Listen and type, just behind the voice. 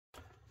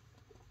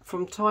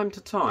from time to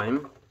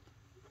time,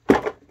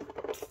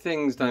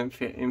 things don't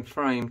fit in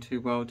frame too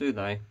well, do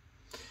they?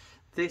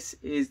 This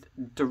is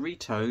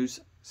Doritos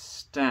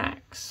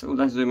Stax. Oh,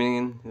 that's zooming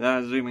in,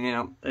 that's zooming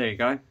out. There you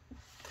go.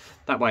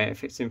 That way it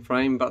fits in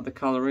frame, but the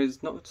colour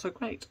is not so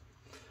great.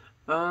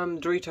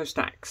 Doritos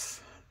Stax.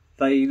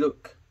 They've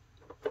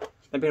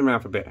been around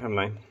for a bit, haven't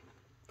they?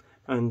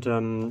 And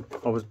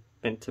I was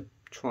meant to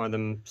try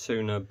them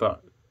sooner,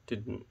 but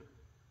didn't.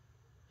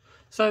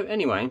 So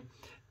anyway,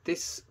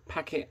 this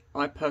packet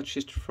I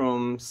purchased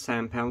from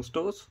 £1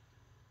 stores.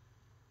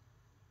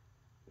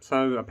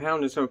 So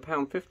 £1 is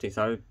 £1.50,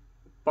 so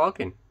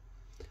bargain.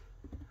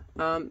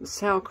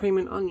 Sour cream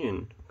and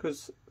onion,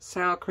 because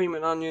sour cream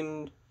and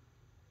onion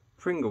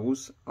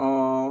Pringles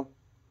are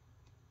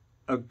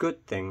a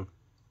good thing.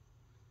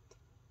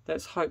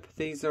 Let's hope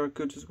these are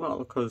good as well,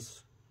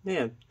 because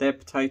yeah, they're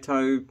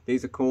potato,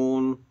 these are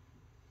corn,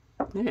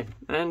 yeah,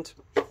 and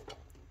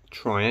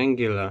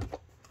triangular.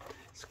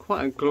 It's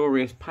quite a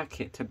glorious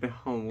packet to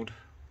behold.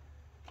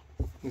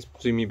 Let's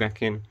zoom you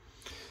back in.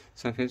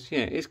 So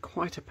it's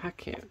quite a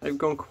packet. They've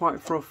gone quite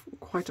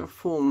a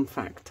form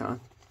factor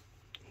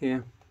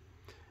here,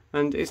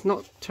 and it's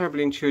not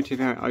terribly intuitive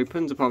how it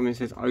opens. Apart from it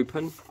says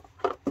open.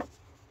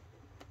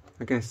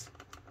 I guess.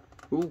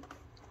 Ooh,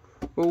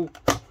 ooh.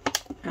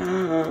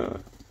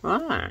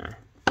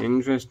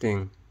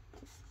 Interesting.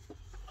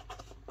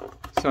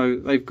 So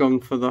they've gone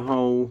for the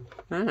whole.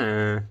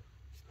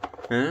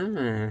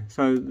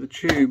 So the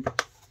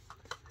tube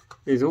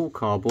is all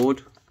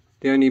cardboard.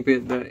 The only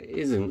bit that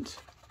isn't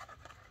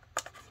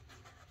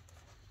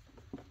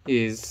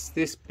is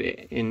this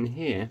bit in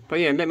here. But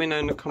yeah, let me know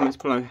in the comments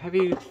below. Have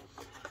you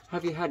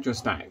had your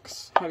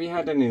Stax? Have you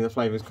had any of the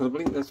flavours? Because I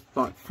believe there's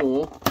like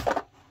 4.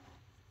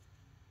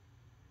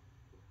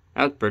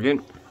 That's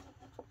brilliant.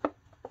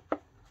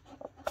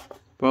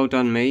 Well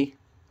done, me.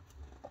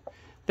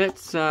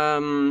 Let's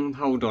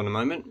hold on a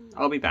moment.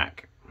 I'll be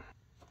back.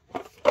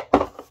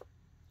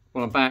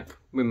 Well, I'm back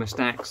with my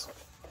Stax,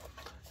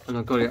 and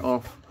I got it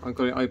off. I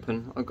got it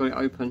open. I got it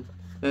open.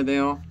 There they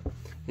are,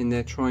 in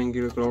their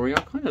triangular glory.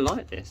 I kind of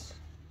like this.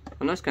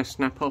 I know it's going to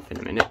snap off in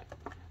a minute,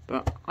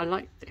 but I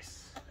like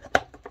this.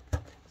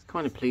 It's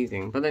kind of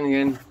pleasing. But then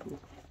again,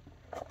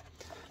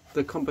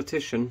 the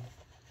competition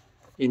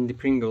in the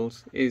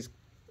Pringles is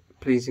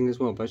pleasing as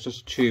well. But it's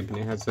just a tube, and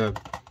it has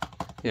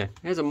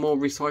a more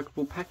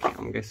recyclable packet.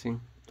 I'm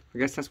guessing. I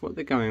guess that's what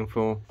they're going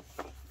for.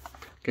 I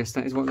guess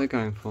that is what they're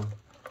going for,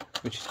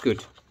 which is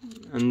good.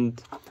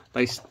 And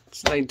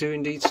they do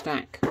indeed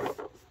stack.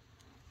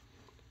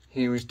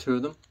 Here is 2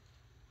 of them.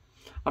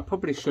 I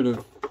probably should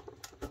have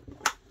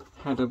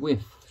had a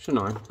whiff,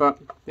 shouldn't I? But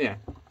yeah.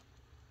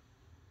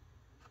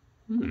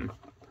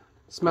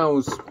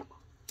 Smells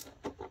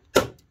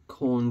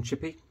corn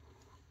chippy.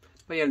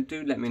 But yeah,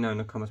 do let me know in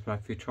the comments below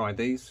if you tried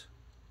these,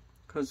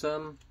 because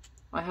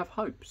I have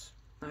hopes.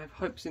 I have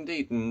hopes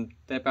indeed, and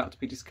they're about to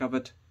be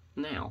discovered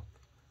now.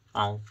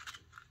 Oh.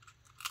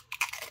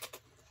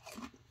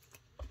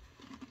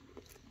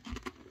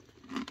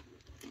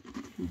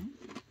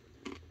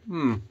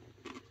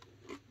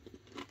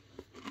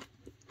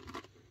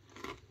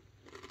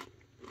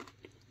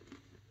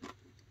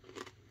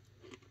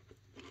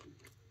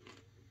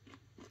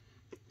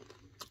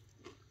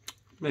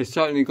 They've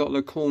certainly got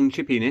the corn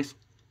chippiness.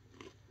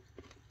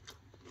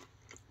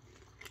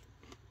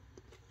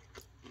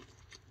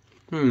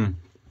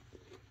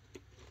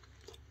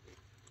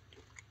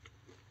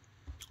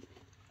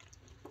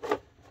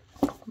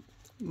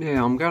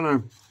 Yeah, I'm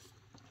gonna.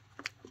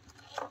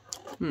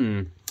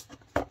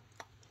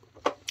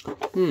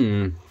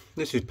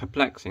 This is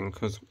perplexing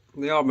because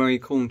they are very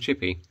corn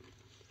chippy,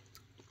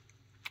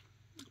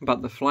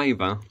 but the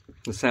flavour,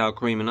 the sour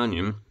cream and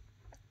onion,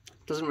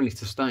 doesn't really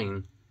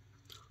sustain.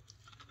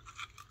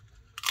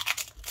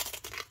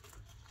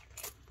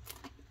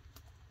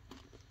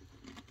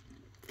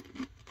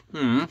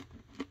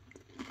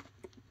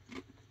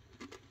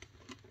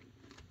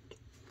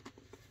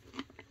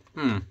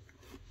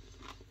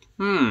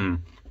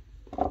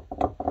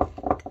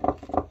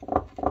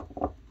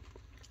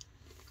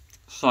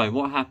 So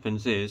what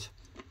happens is,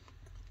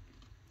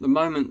 the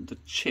moment the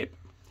chip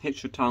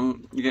hits your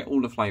tongue, you get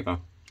all the flavour.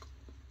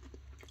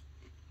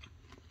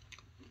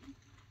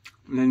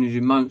 And then as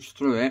you munch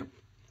through it,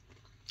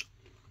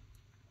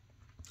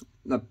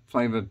 the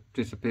flavour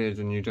disappears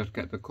and you just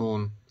get the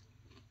corn.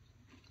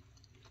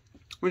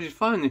 Which is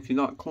fine if you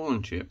like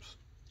corn chips.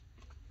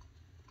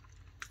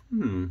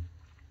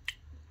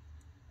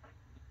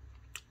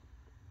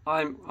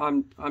 I'm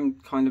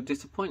kind of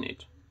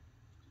disappointed.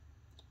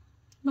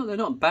 No, they're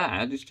not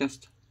bad, it's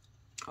just,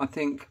 I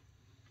think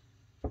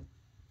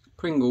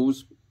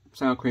Pringles,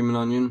 sour cream and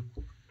onion,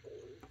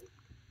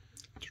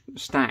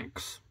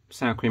 Stax,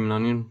 sour cream and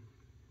onion,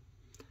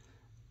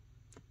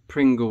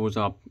 Pringles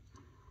are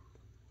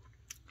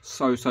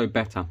so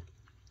better.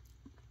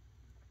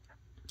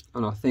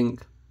 And I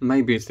think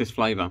maybe it's this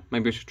flavour.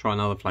 Maybe I should try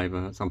another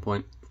flavour at some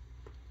point.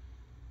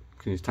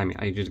 Because it's taken me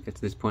ages to get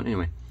to this point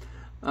anyway.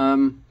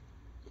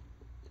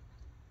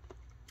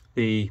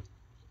 The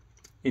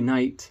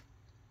innate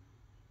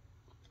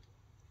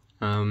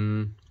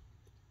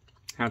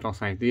how do I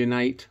say, the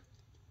innate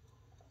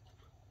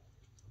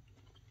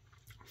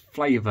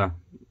flavour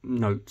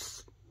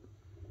notes.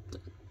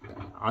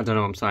 I don't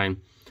know what I'm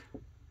saying.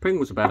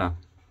 Pringles are better,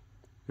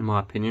 in my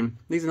opinion.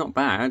 These are not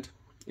bad.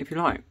 If you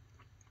like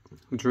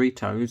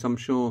Doritos, I'm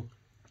sure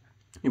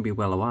you'll be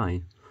well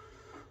away.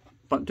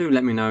 But do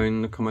let me know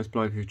in the comments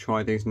below if you've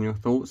tried these and your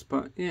thoughts.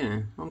 But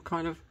yeah, I'm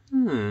kind of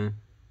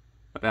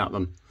about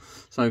them.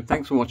 So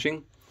thanks for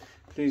watching.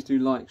 Please do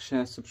like,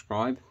 share,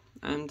 subscribe,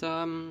 and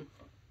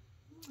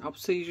I'll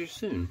see you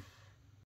soon.